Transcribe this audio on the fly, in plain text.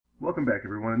Welcome back,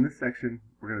 everyone. In this section,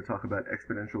 we're going to talk about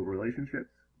exponential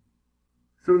relationships.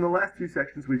 So in the last two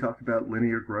sections, we talked about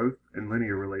linear growth and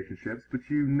linear relationships, but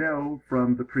you know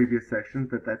from the previous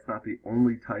sections that that's not the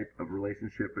only type of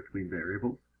relationship between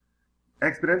variables.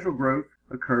 Exponential growth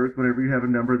occurs whenever you have a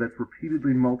number that's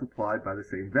repeatedly multiplied by the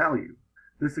same value.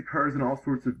 This occurs in all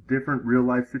sorts of different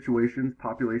real-life situations: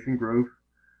 population growth,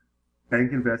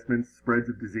 bank investments, spreads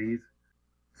of disease.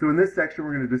 So in this section,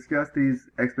 we're going to discuss these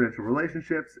exponential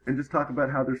relationships and just talk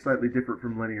about how they're slightly different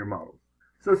from linear models.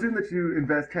 So assume that you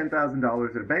invest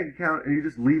 $10,000 in a bank account and you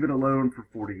just leave it alone for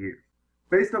 40 years.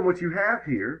 Based on what you have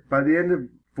here, by the end of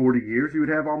 40 years, you would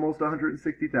have almost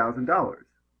 $160,000.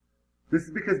 This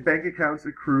is because bank accounts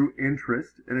accrue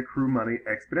interest and accrue money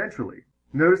exponentially.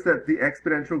 Notice that the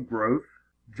exponential growth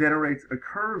generates a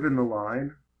curve in the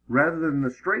line rather than the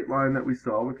straight line that we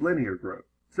saw with linear growth.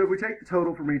 So if we take the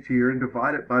total from each year and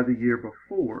divide it by the year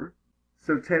before,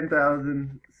 so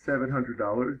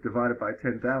 $10,700 divided by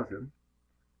 10,000,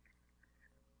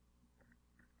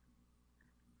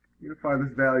 you're going to find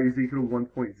this value is equal to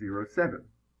 1.07.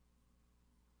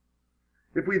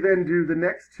 If we then do the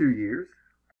next 2 years,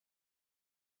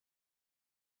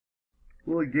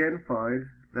 we'll again find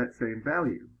that same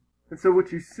value. And so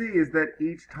what you see is that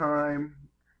each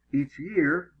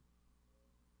year,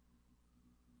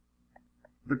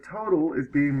 the total is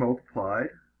being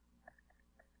multiplied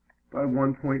by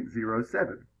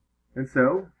 1.07. And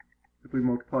so, if we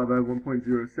multiply by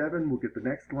 1.07, we'll get the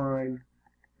next line,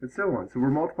 and so on. So we're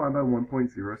multiplying by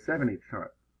 1.07 each time.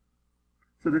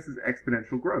 So this is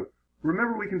exponential growth.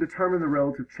 Remember, we can determine the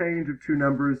relative change of two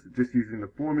numbers just using the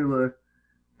formula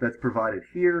that's provided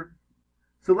here.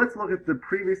 So let's look at the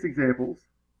previous examples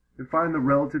and find the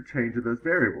relative change of those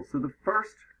variables. So the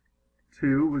first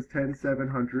two was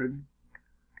 10,700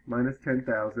 minus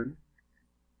 10,000.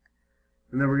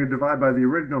 And then we're going to divide by the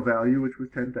original value, which was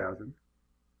 10,000.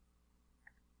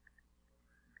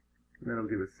 And that'll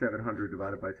give us 700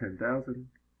 divided by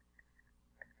 10,000,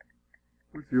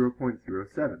 or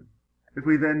 0.07. If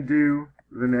we then do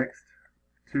the next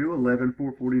two,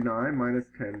 11,449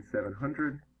 minus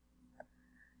 10,700,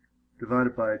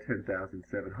 divided by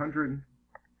 10,700,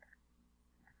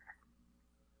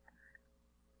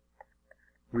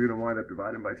 we're going to wind up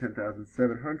dividing by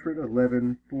 10,700.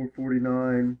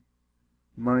 11,449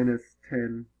 minus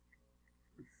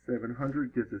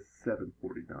 10,700 gives us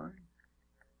 749.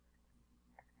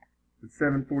 And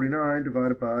 749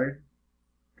 divided by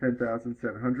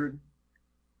 10,700,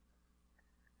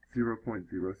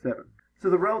 0.07. So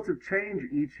the relative change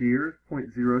each year is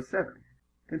 0.07.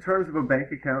 In terms of a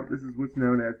bank account, this is what's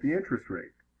known as the interest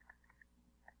rate.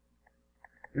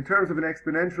 In terms of an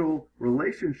exponential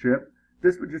relationship,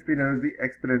 this would just be known as the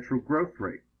exponential growth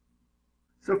rate.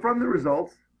 So from the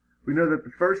results, we know that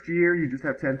the first year you just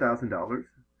have $10,000.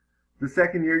 The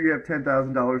second year you have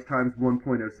 $10,000 times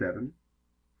 1.07.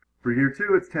 For year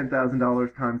two, it's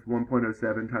 $10,000 times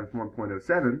 1.07 times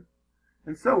 1.07,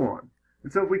 and so on.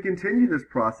 And so if we continue this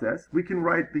process, we can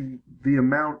write the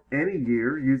amount any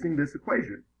year using this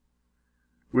equation,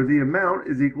 where the amount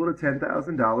is equal to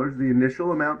 $10,000, the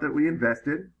initial amount that we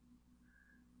invested,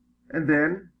 and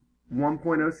then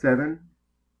 1.07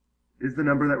 is the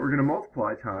number that we're going to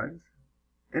multiply times,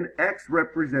 and x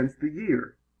represents the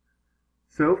year.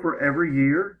 So for every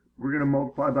year, we're going to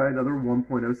multiply by another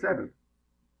 1.07.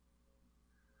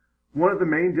 One of the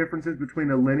main differences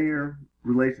between a linear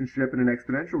relationship and an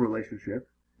exponential relationship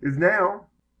is now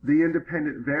the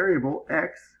independent variable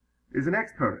x is an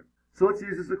exponent. So let's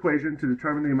use this equation to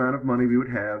determine the amount of money we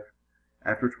would have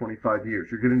after 25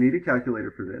 years. You're going to need a calculator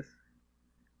for this.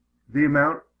 The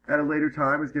amount at a later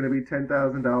time is going to be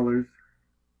 $10,000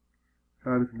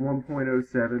 times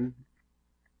 1.07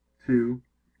 to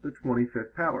the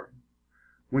 25th power.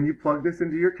 When you plug this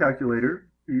into your calculator,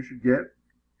 you should get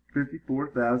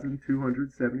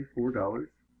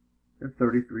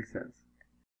 $54,274.33.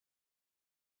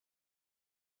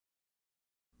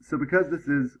 So because this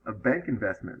is a bank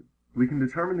investment, we can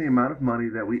determine the amount of money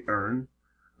that we earn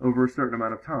over a certain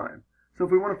amount of time. So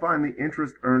if we want to find the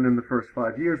interest earned in the first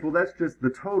 5 years, well, that's just the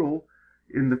total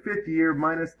in the 5th year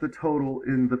minus the total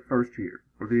in the first year,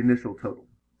 or the initial total.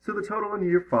 So the total in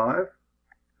year 5,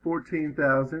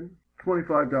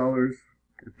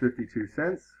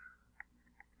 $14,025.52.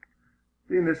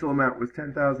 The initial amount was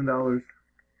 $10,000.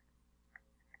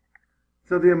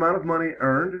 So the amount of money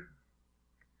earned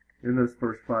in those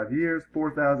first 5 years,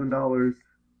 $4,000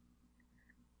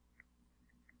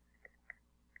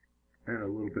 and a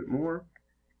little bit more.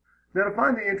 Now to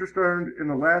find the interest earned in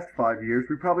the last 5 years,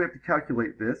 we probably have to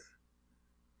calculate this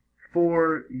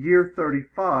for year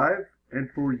 35 and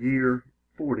for year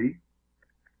 40.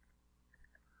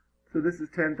 So this is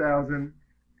 10,000,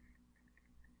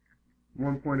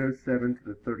 1.07 to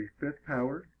the 35th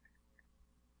power,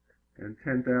 and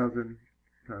 10,000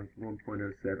 times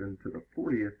 1.07 to the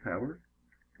 40th power.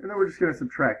 And then we're just going to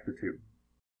subtract the two.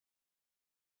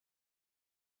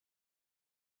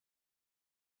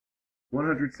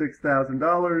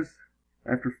 $106,000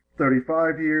 after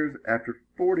 35 years, after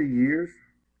 40 years,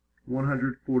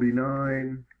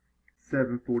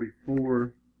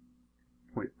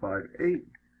 149,744.58.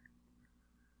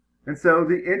 And so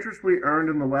the interest we earned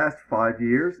in the last 5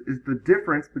 years is the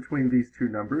difference between these two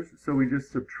numbers. So we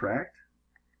just subtract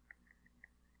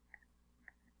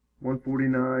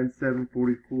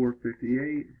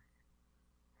 149,744.58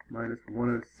 minus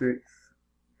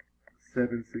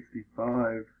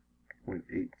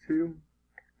 106,765.82.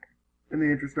 And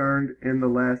the interest earned in the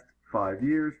last 5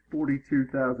 years,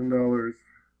 $42,000,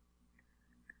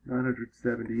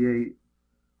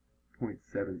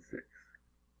 978.76.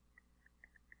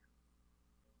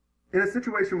 In a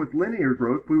situation with linear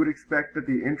growth, we would expect that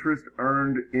the interest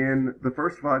earned in the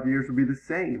first 5 years would be the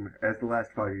same as the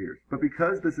last 5 years. But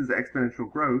because this is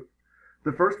exponential growth,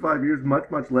 the first 5 years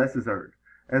much less is earned.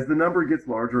 As the number gets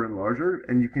larger and larger,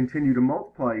 and you continue to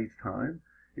multiply each time,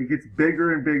 it gets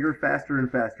bigger and bigger, faster and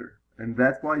faster. And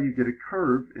that's why you get a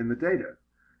curve in the data.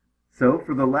 So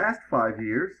for the last 5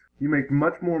 years, you make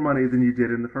much more money than you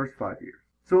did in the first 5 years.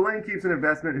 So Elaine keeps an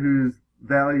investment whose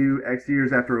value X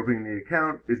years after opening the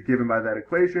account is given by that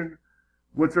equation.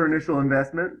 What's her initial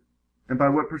investment? And by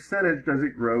what percentage does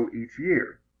it grow each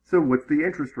year? So what's the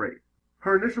interest rate?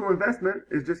 Her initial investment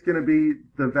is just going to be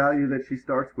the value that she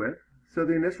starts with. So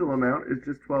the initial amount is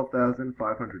just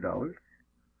 $12,500.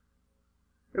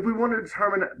 If we want to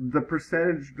determine the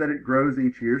percentage that it grows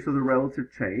each year, so the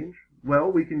relative change,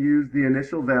 well, we can use the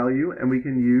initial value and we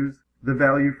can use the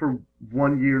value for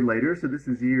 1 year later. So this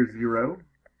is year 0.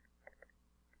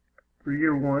 For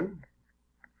year 1,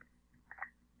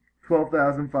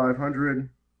 12,500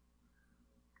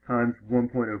 times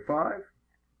 1.05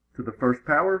 to the first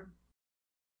power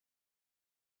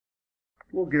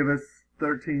will give us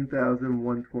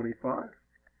 13,125.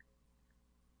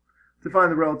 To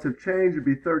find the relative change, it would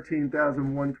be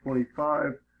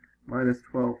 13,125 minus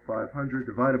 12,500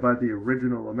 divided by the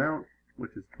original amount,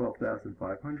 which is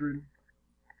 12,500.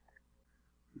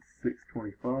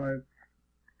 625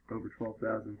 over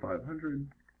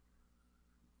 12,500,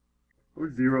 or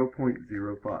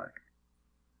 0.05.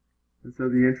 And so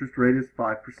the interest rate is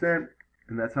 5%,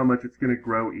 and that's how much it's going to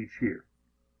grow each year.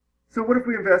 So what if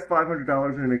we invest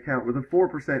 $500 in an account with a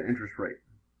 4% interest rate?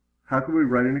 How can we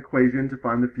write an equation to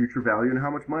find the future value, and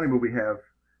how much money will we have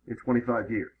in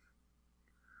 25 years?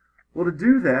 Well, to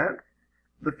do that,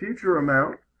 the future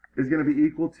amount is going to be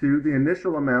equal to the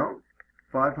initial amount,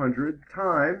 500,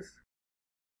 times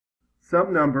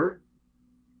some number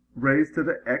raised to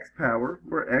the x power,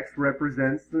 where x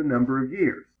represents the number of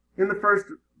years. In the first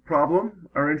problem,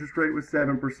 our interest rate was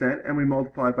 7%, and we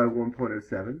multiplied by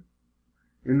 1.07.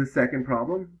 In the second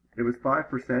problem, it was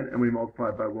 5%, and we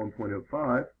multiplied by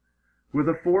 1.05. With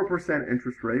a 4%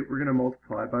 interest rate, we're going to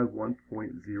multiply by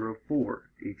 1.04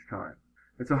 each time.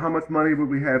 And so how much money would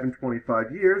we have in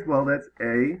 25 years? Well, that's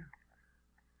A,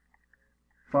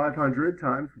 500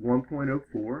 times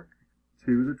 1.04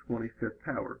 to the 25th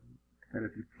power. And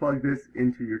if you plug this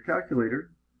into your calculator,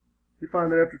 you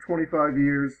find that after 25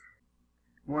 years,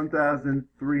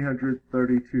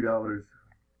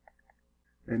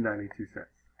 $1,332.92.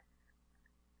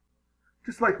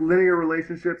 Just like linear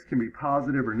relationships can be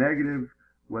positive or negative,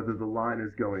 whether the line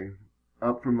is going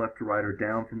up from left to right or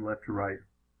down from left to right,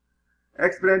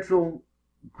 exponential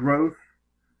growth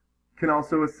can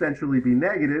also essentially be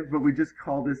negative, but we just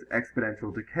call this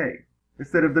exponential decay.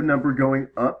 Instead of the number going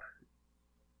up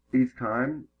each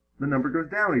time, the number goes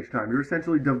down each time. You're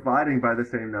essentially dividing by the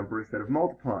same number instead of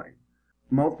multiplying.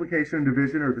 Multiplication and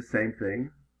division are the same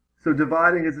thing. So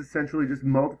dividing is essentially just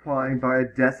multiplying by a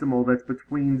decimal that's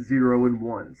between 0 and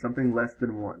 1, something less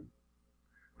than 1.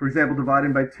 For example,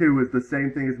 dividing by 2 is the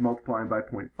same thing as multiplying by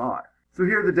 0.5. So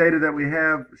here the data that we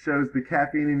have shows the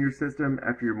caffeine in your system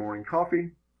after your morning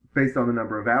coffee, based on the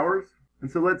number of hours.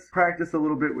 And so let's practice a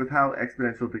little bit with how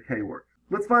exponential decay works.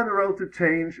 Let's find the relative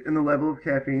change in the level of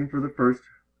caffeine for the first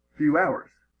few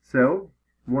hours. So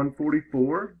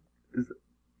 144 is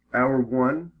hour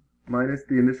 1 minus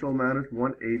the initial amount is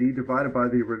 180 divided by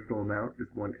the original amount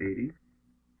is 180.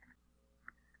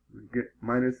 We get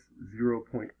minus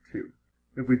 0.2.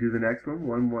 If we do the next one,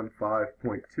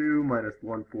 115.2 minus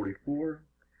 144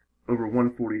 over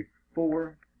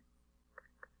 144,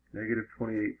 negative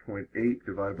 28.8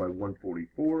 divided by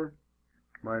 144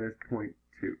 minus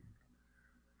 0.2.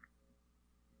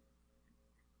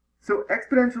 So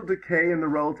exponential decay and the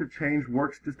relative change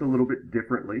works just a little bit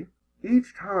differently.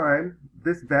 Each time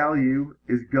this value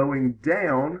is going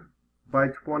down by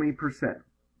 20%,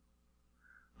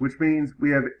 which means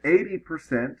we have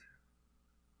 80%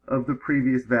 of the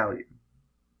previous value.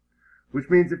 Which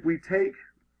means if we take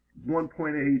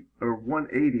 1.8 or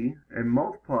 180 and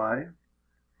multiply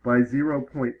by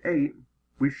 0.8,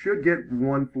 we should get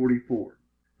 144.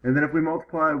 And then if we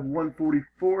multiply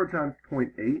 144 times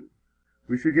 0.8,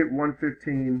 we should get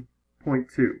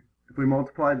 115.2. If we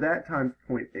multiply that times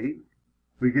 0.8,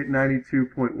 we get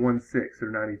 92.16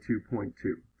 or 92.2.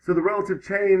 So the relative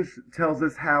change tells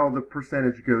us how the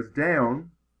percentage goes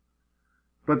down,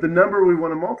 but the number we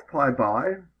want to multiply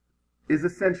by is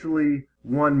essentially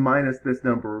 1 minus this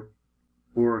number,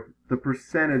 or the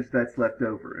percentage that's left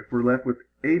over. If we're left with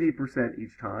 80%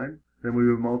 each time, then we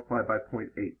would multiply by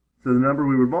 0.8. So the number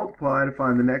we would multiply to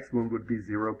find the next one would be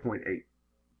 0.8.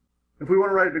 If we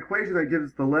want to write an equation that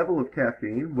gives the level of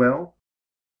caffeine, well,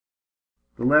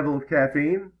 the level of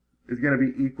caffeine is going to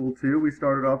be equal to, we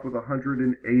started off with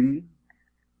 180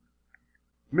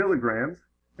 milligrams,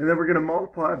 and then we're going to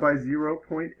multiply by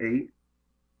 0.8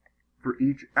 for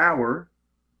each hour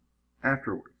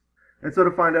afterwards. And so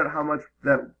to find out how much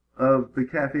that of the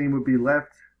caffeine would be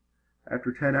left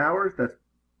after 10 hours, that's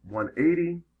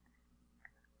 180,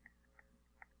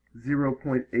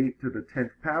 0.8 to the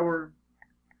 10th power.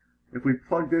 If we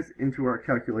plug this into our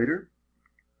calculator,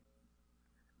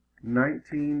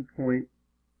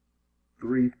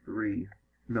 19.33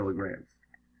 milligrams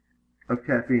of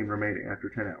caffeine remaining after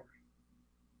 10 hours.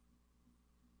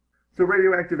 So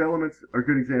radioactive elements are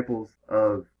good examples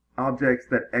of objects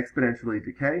that exponentially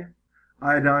decay.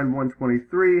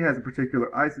 Iodine-123 has a particular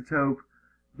isotope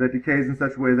that decays in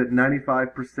such a way that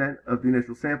 95% of the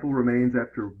initial sample remains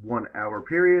after 1 hour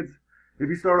periods. If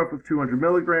you start off with 200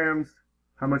 milligrams,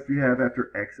 how much do you have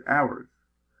after X hours?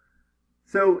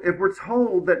 So if we're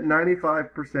told that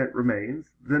 95%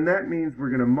 remains, then that means we're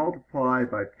going to multiply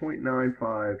by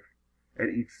 0.95 at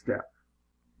each step.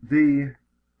 The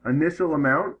initial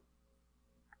amount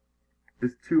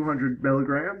is 200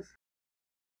 milligrams,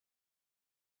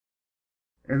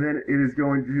 and then it is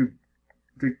going to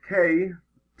decay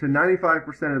to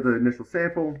 95% of the initial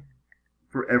sample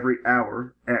for every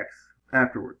hour, X,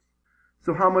 afterwards.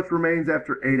 So how much remains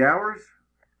after 8 hours?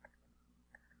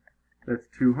 That's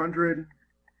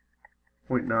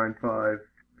 200.95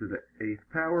 to the 8th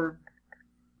power,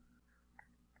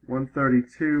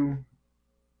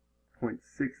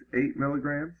 132.68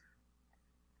 milligrams.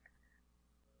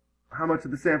 How much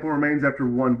of the sample remains after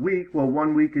 1 week? Well,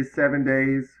 1 week is 7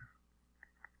 days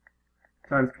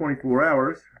times 24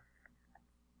 hours,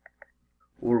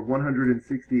 or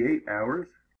 168 hours.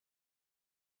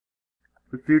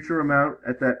 The future amount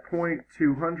at that point,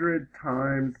 200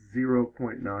 times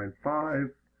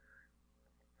 0.95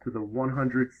 to the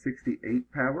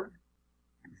 168 power,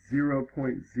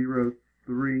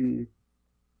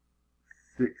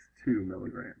 0.0362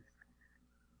 milligrams.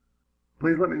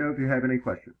 Please let me know if you have any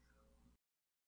questions.